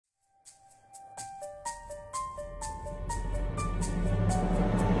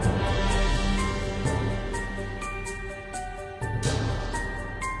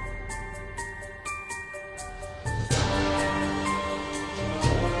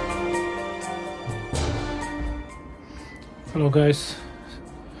Hello guys,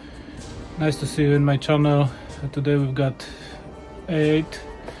 nice to see you in my channel. Today we've got A8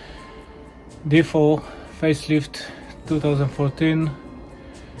 D4 facelift 2014.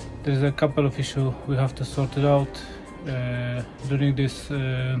 There's a couple of issues we have to sort it out during these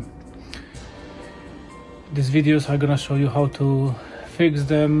videos. I'm gonna show you how to fix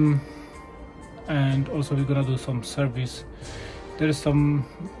them, and also we're gonna do some service. There is some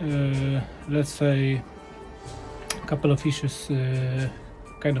let's say couple of issues,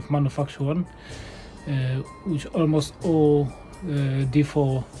 kind of manufacturer one, which almost all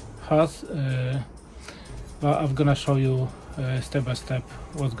D4 has, but I'm gonna show you step by step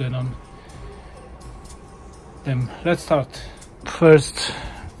what's going on. Then let's start. First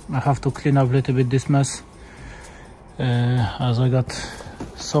I have to clean up a little bit this mess, as I got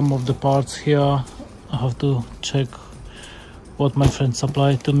some of the parts here. I have to check what my friend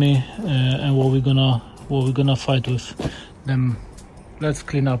supplied to me, and what we're gonna fight with. Then let's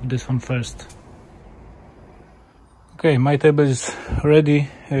clean up this one first. Okay, my table is ready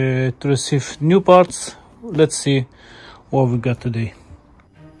to receive new parts. Let's see what we got today.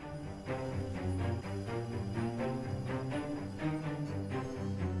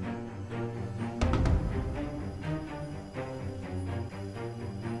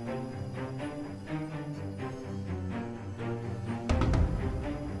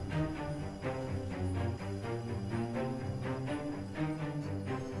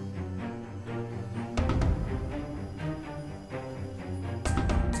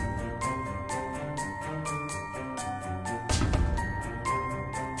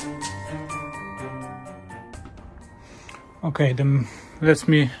 Okay, then let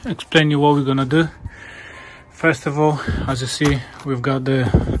me explain you what we're gonna do. First of all, as you see, we've got the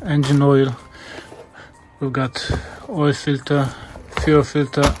engine oil, we've got oil filter, fuel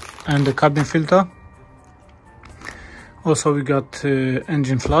filter, and the cabin filter. Also we got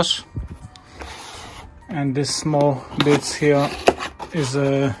engine flush, and this small bits here is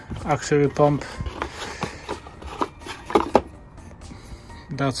a auxiliary pump.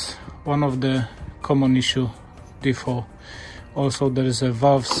 That's one of the common issue D4. Also there is a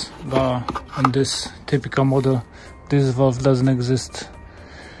valves, but on this typical model this valve doesn't exist,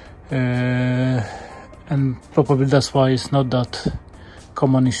 and probably that's why it's not that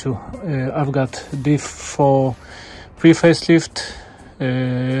common issue. I've got D4 pre-facelift,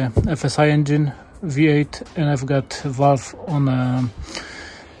 FSI engine, V8, and I've got valve on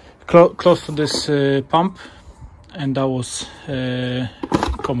close to this pump, and that was a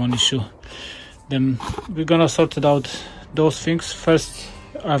common issue. Then we're gonna sort it out those things. First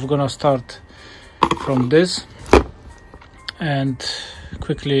I'm gonna start from this, and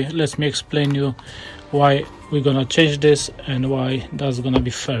quickly let me explain you why we're gonna change this and why that's gonna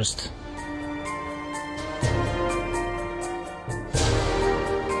be first.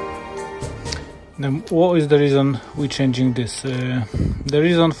 Then what is the reason we're changing this? The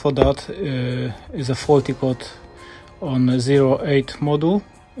reason for that is a faulty code on 08 module,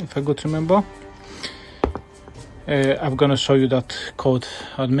 if I could remember. I'm gonna show you that code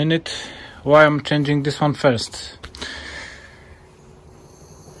in a minute. Why I'm changing this one first?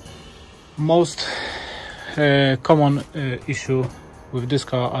 Most common issue with this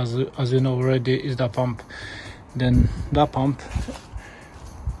car, as you know already, is the pump. Then that pump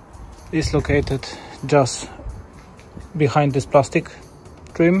is located just behind this plastic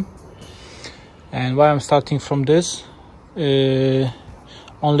trim. And why I'm starting from this?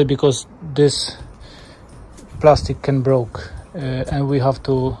 Only because this plastic can broke, and we have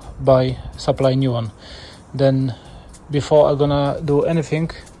to supply new one. Then before I'm gonna do anything,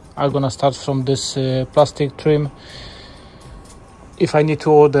 I'm gonna start from this plastic trim. If I need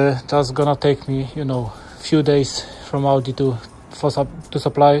to order, that's gonna take me, few days from Audi to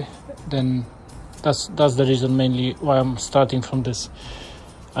supply. Then that's the reason mainly why I'm starting from this.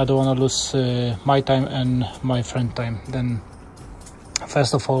 I don't want to lose my time and my friend time. Then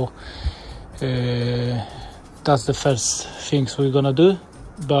first of all, that's the first things we're gonna do.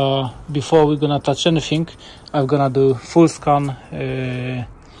 But before we're gonna touch anything, I'm gonna do full scan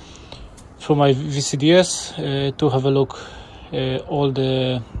through my VCDS to have a look all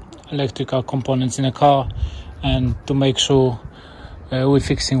the electrical components in a car, and to make sure we're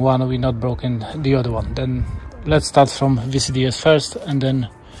fixing one, we're not broken the other one. Then let's start from VCDS first, and then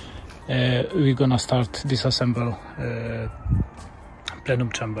we're gonna start disassemble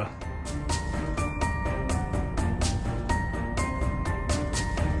plenum chamber.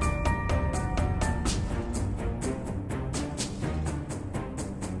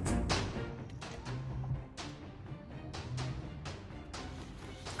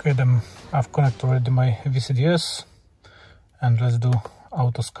 Okay, then I've connected already my VCDS. and let's do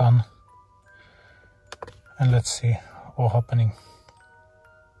auto scan and let's see what's happening.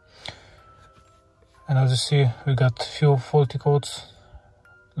 And as you see, we got few faulty codes.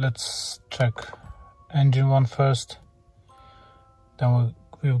 Let's check engine one first. Then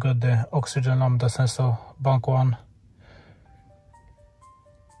we've got the oxygen lambda sensor bank one.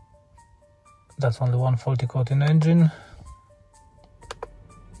 That's only one faulty code in the engine.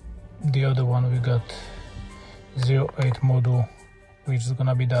 The other one we got A8 module, which is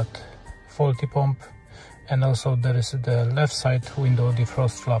gonna be that faulty pump. And also there is the left side window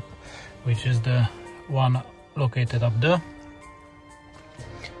defrost flap, which is the one located up there.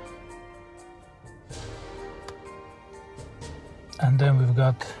 And then we've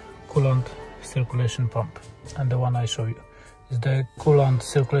got coolant circulation pump, and the one I show you is the coolant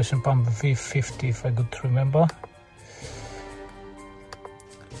circulation pump V50, if I could remember.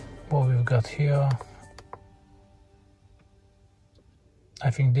 What we've got here, I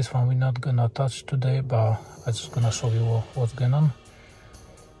think this one we're not gonna touch today, but I'm just gonna show you what's going on.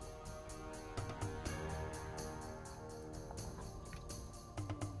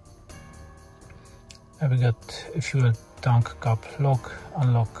 And we got a fuel tank cap lock,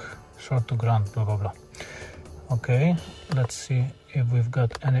 unlock, short to ground, blah blah blah. Okay, let's see if we've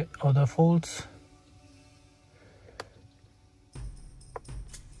got any other faults.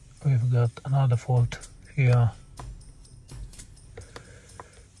 We've got another fault here,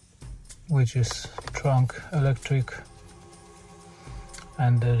 which is trunk electric,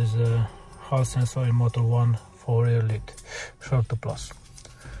 and there is a hall sensor in motor 1 for rear lid, short to plus.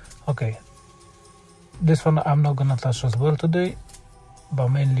 Okay, this one I'm not gonna touch as well today, but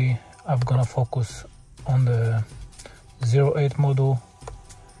mainly I'm gonna focus on the A8 module.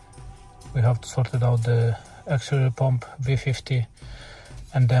 We have to sort it out, the auxiliary pump V50,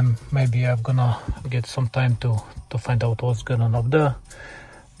 and then maybe I'm gonna get some time to find out what's going on up there.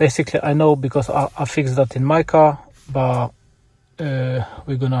 Basically I know because I fixed that in my car, but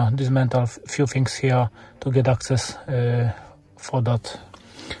we're gonna dismantle a few things here to get access for that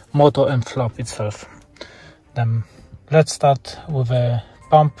motor and flap itself. Then let's start with a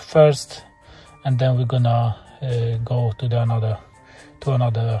pump first, and then we're gonna go to another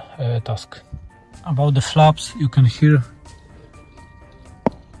task. About the flaps, you can hear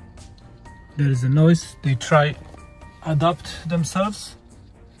there is a noise. They try adapt themselves,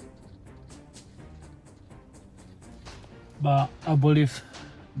 but I believe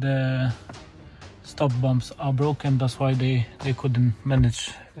the stop bumps are broken. That's why they couldn't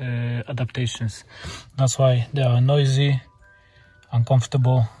manage adaptations. That's why they are noisy,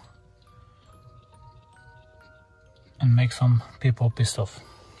 uncomfortable, and make some people pissed off.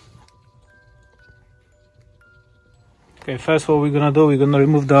 Okay, first what we're gonna do, we're gonna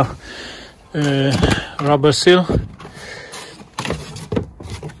remove the rubber seal,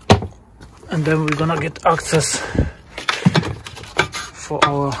 and then we're gonna get access for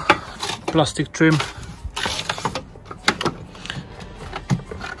our plastic trim.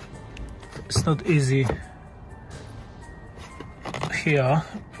 It's not easy here,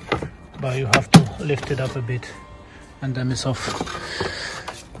 but you have to lift it up a bit, and then it's off.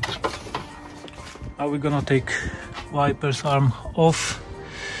 Now we're gonna take wipers arm off.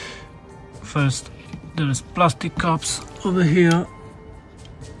 First, there is plastic caps over here,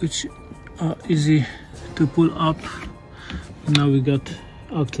 which are easy to pull up. Now we got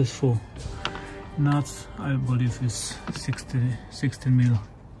access for nuts. I believe it's 16 mil.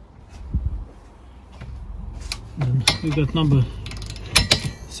 Then we got number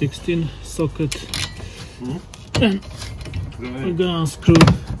 16 socket, and we're gonna unscrew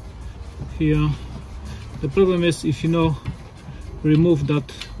here. The problem is, if you remove that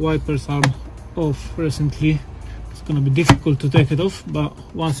wipers arm off recently, it's gonna be difficult to take it off, but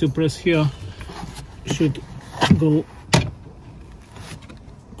once you press here, it should go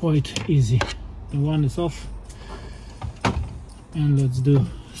quite easy. The one is off, and let's do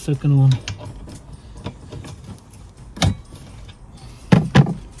second one.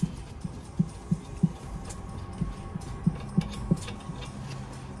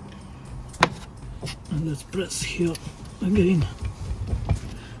 And let's press here again.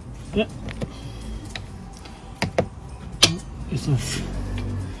 Yeah, it's off.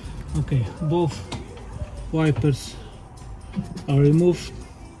 Okay, both wipers are removed.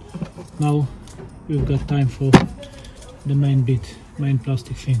 Now we've got time for the main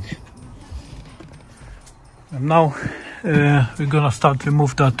plastic thing. And now we're gonna start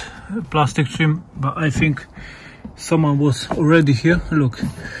remove that plastic trim, but I think someone was already here. Look,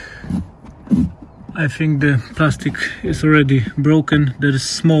 I think the plastic is already broken. There is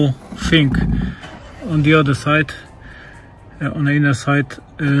small thing on the other side. on the inner side.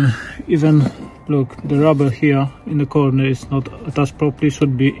 Even look, the rubber here in the corner is not attached properly,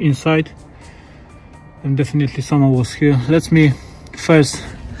 should be inside, and definitely someone was here. Let me first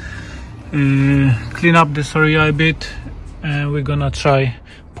clean up this area a bit, and we're gonna try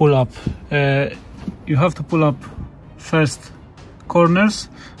pull up. You have to pull up first corners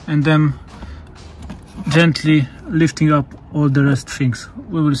and then gently lifting up all the rest things.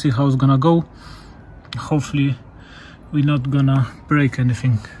 We will see how it's gonna go. Hopefully we're not gonna break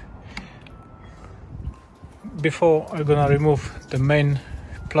anything. Before I'm gonna remove the main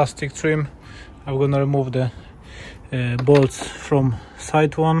plastic trim, I'm gonna remove the bolts from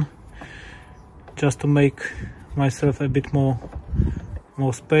side one, just to make myself a bit more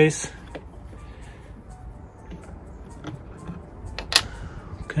space.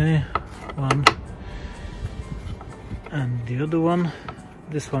 Okay, one and the other one.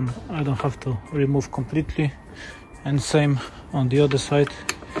 This one I don't have to remove completely, and same on the other side.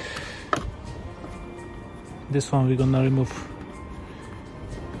 This one we're gonna remove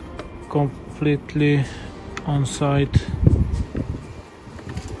completely on side,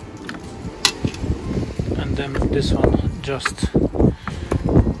 and then this one just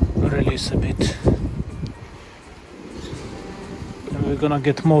release a bit, and we're gonna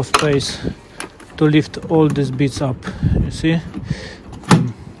get more space to lift all these bits up, you see.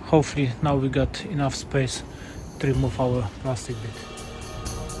 And hopefully now we got enough space to remove our plastic bit.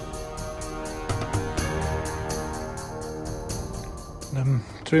 The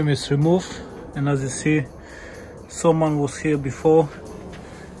trim is removed, and as you see, someone was here before.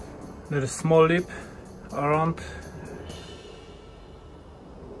 There is small lip around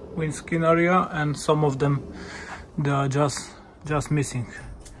windscreen area, and some of them they are just missing.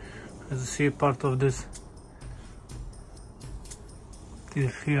 As you see, part of this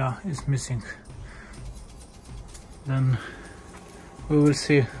here is missing. Then we will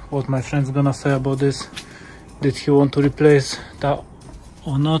see what my friend's gonna say about this. Did he want to replace that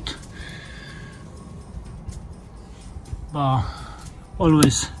or not? But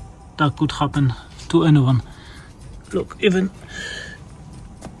always that could happen to anyone. Look, even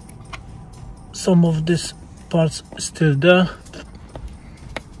some of these parts still there.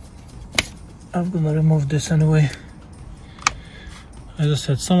 I'm gonna remove this anyway. As I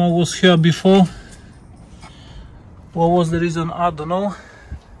said, someone was here before. What was the reason? I don't know.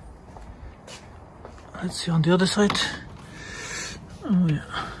 Let's see on the other side. Oh yeah,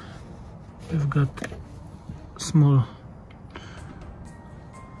 we've got small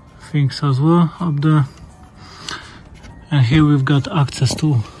things as well up there, and here we've got access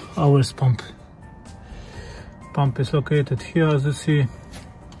to our pump. Pump is located here, as you see,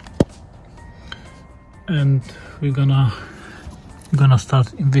 and we're gonna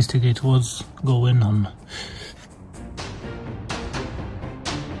start investigate what's going on.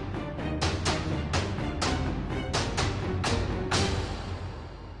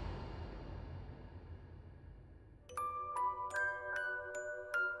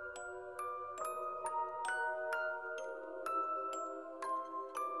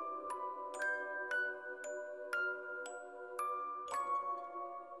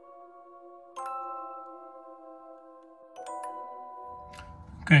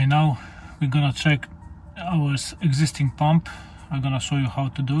 Okay, now we're gonna check our existing pump. I'm gonna show you how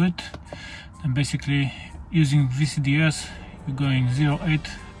to do it. And basically, using VCDS, you're going 08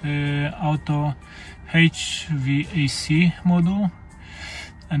 auto V.A.G module,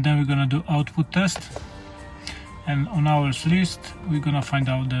 and then we're gonna do output test. And on our list, we're gonna find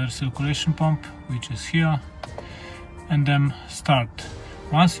out the circulation pump, which is here, and then start.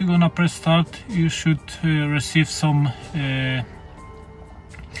 Once you're gonna press start, you should receive some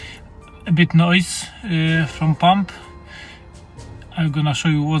a bit noise from pump. I'm gonna show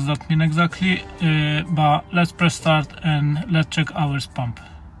you what that means exactly, but let's press start and let's check our pump.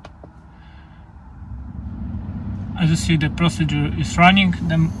 As you see, the procedure is running.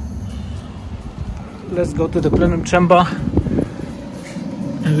 Then let's go to the plenum chamber,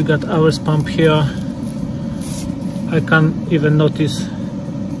 and we got our pump here. I can't even notice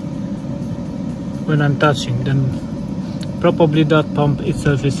when I'm touching, then probably that pump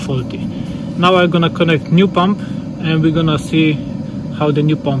itself is faulty. Now I'm gonna connect new pump, and we're gonna see how the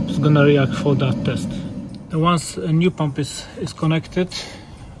new pump is gonna react for that test. And once a new pump is connected,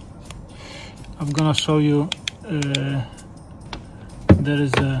 I'm gonna show you there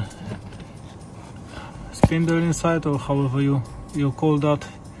is a spindle inside, or however you call that.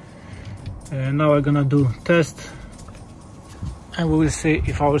 Now I'm gonna do test, and we will see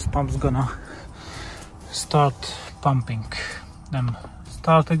if our pump is gonna start pumping. Then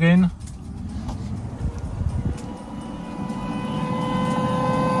start again.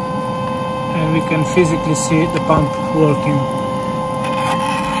 you can physically see the pump working,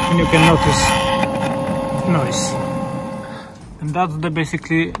 and you can notice noise. And that's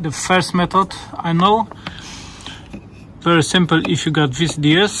basically the first method. I know, very simple if you got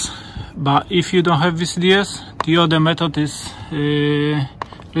VCDS, but if you don't have VCDS, the other method is a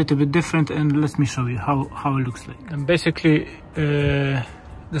little bit different, and let me show you how it looks like. And basically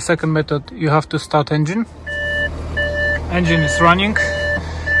the second method, you have to start engine is running,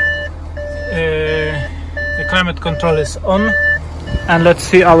 the climate control is on, and let's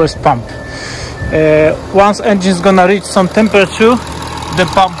see our pump. Once engine is gonna reach some temperature, the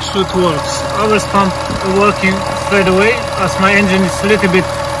pump should work. Our pump is working straight away, as my engine is a little bit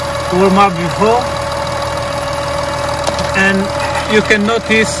warm up before, and you can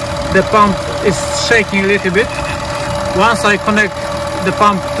notice the pump is shaking a little bit. Once I connect the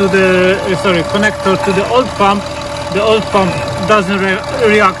pump to the connector to the old pump doesn't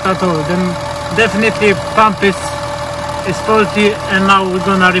react at all. Then definitely pump is faulty, and now we're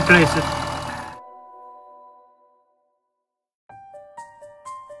gonna replace it.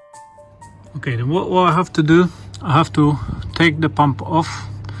 Okay, then what I have to do, I have to take the pump off.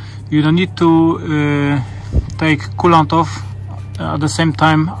 You don't need to take coolant off at the same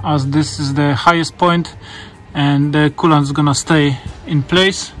time, as this is the highest point and the coolant is gonna stay in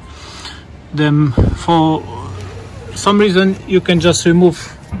place. Then for some reason you can just remove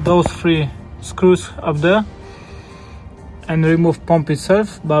those 3 screws up there and remove pump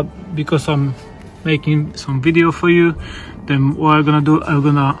itself, but because I'm making some video for you, then what I'm gonna do, I'm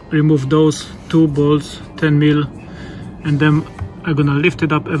gonna remove those 2 bolts 10mm, and then I'm gonna lift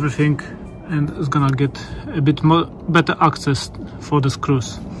it up everything, and it's gonna get a bit more better access for the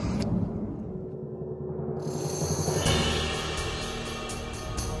screws.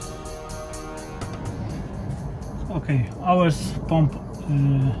 Okay, our pump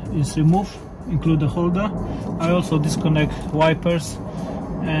is removed, include the holder. I also disconnect wipers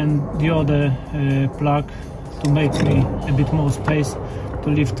and the other plug to make me a bit more space to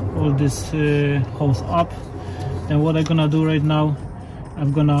lift all this hose up. Then what I'm gonna do right now,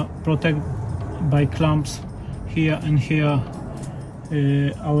 I'm gonna protect by clamps here and here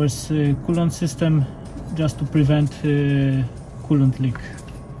our coolant system, just to prevent coolant leak.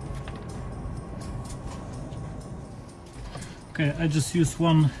 Okay, I just use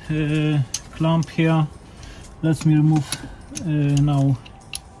one clamp here. Let me remove now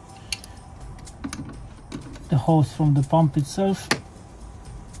the hose from the pump itself.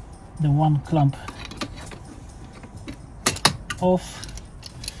 The one clamp off.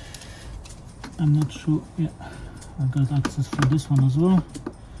 I'm not sure, yeah, I got access for this one as well.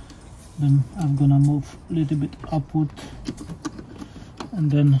 Then I'm gonna move a little bit upward,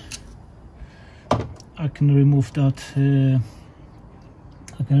 and then I can remove that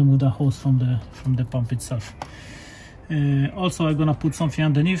the hose from the pump itself. Also I'm gonna put something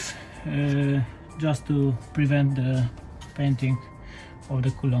underneath just to prevent the painting of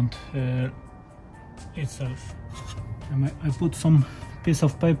the coolant itself. And I put some piece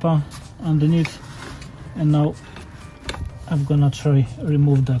of paper underneath, and now I'm gonna try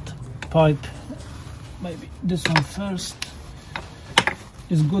remove that pipe. Maybe this one first.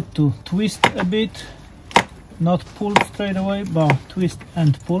 It's good to twist a bit, not pull straight away, but twist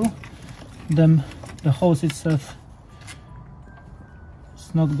and pull. Then the hose itself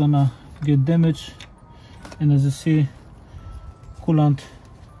is not gonna get damaged, and as you see, coolant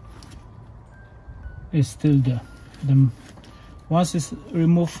is still there. Then once it's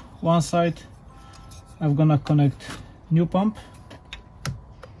removed one side, I'm gonna connect new pump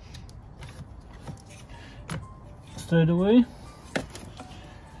straight away.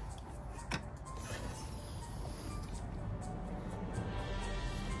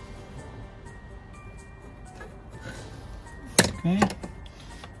 Okay,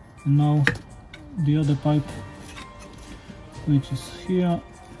 and now the other pipe, which is here.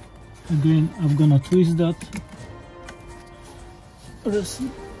 Again, I'm gonna twist that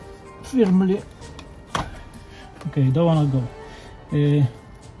firmly. Okay, don't wanna go. And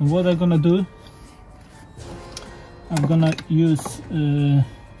what I'm gonna do, I'm gonna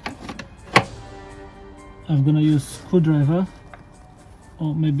use screwdriver,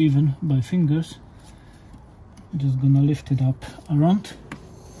 or maybe even by fingers. Just gonna lift it up around.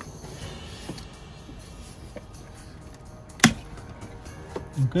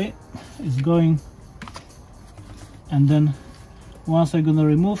 Okay, it's going, and then once I'm gonna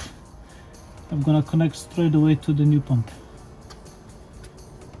remove, I'm gonna connect straight away to the new pump.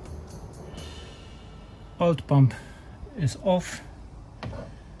 Old pump is off,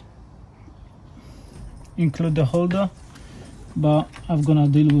 include the holder, but I'm gonna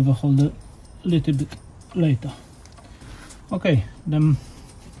deal with the holder little bit later. Okay, then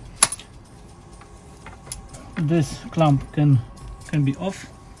this clamp can be off.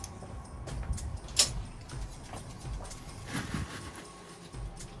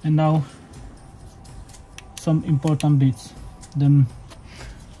 And now some important bits. Then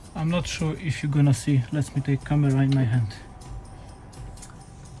I'm not sure if you're gonna see. Let me take camera in my hand.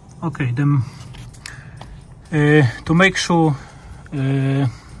 Okay, then to make sure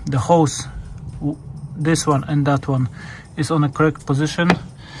the hose, this one and that one, is on a correct position,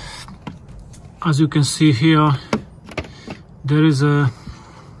 as you can see here, there is a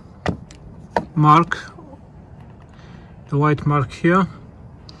mark, the white mark here,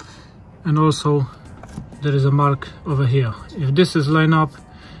 and also there is a mark over here. If this is lined up,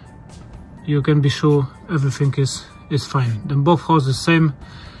 you can be sure everything is fine. Then both hoses same.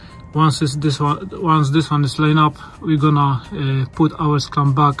 Once this one is lined up, we're gonna put our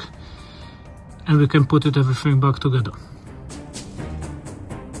clamp back, and we can put everything back together.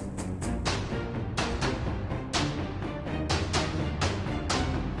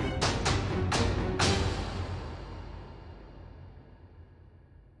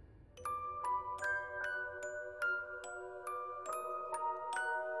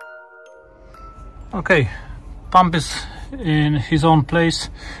 Okay, pump is in his own place,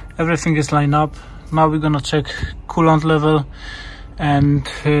 everything is lined up. Now we're gonna check coolant level, and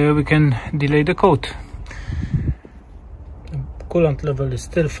we can delay the coat. The coolant level is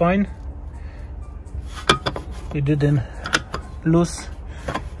still fine. We didn't lose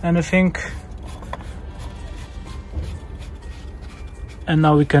anything. And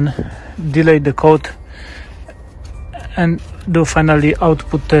now we can delay the coat and do finally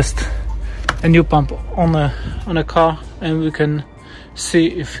output test a new pump on a car, and we can see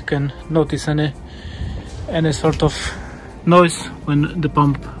if we can notice any sort of noise when the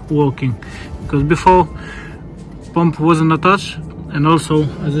pump working, because before pump wasn't attached. And also,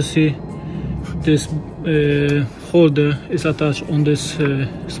 as you see, this holder is attached on this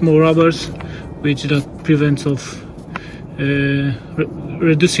small rubbers, which that prevents of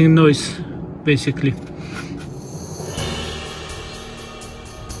reducing noise basically.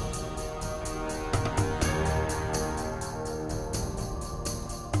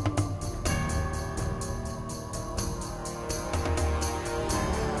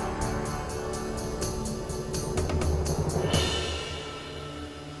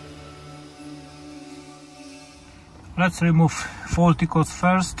 Let's remove faulty coats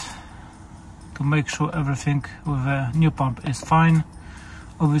first to make sure everything with a new pump is fine.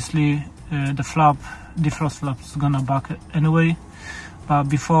 Obviously the defrost flap is gonna back anyway, but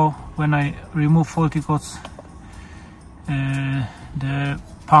before, when I remove faulty coats, the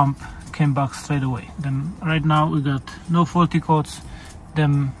pump came back straight away. Then right now we got no faulty coats,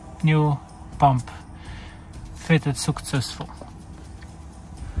 then new pump fitted successful.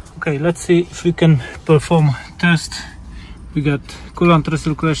 Okay, let's see if we can perform test. We got coolant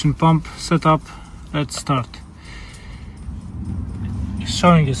recirculation pump set up. Let's start. It's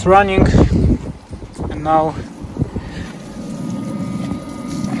showing it's running, and now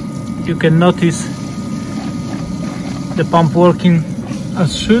you can notice the pump working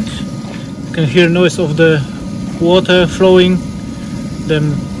as should. You can hear noise of the water flowing.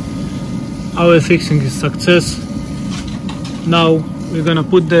 Then our fixing is success. Now we're gonna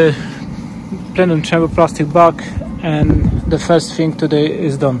put the plenum chamber plastic back, and the first thing today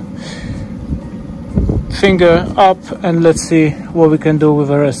is done. Finger up, and let's see what we can do with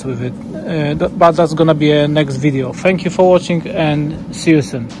the rest with it. But that's gonna be a next video. Thank you for watching, and see you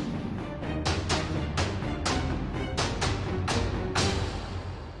soon.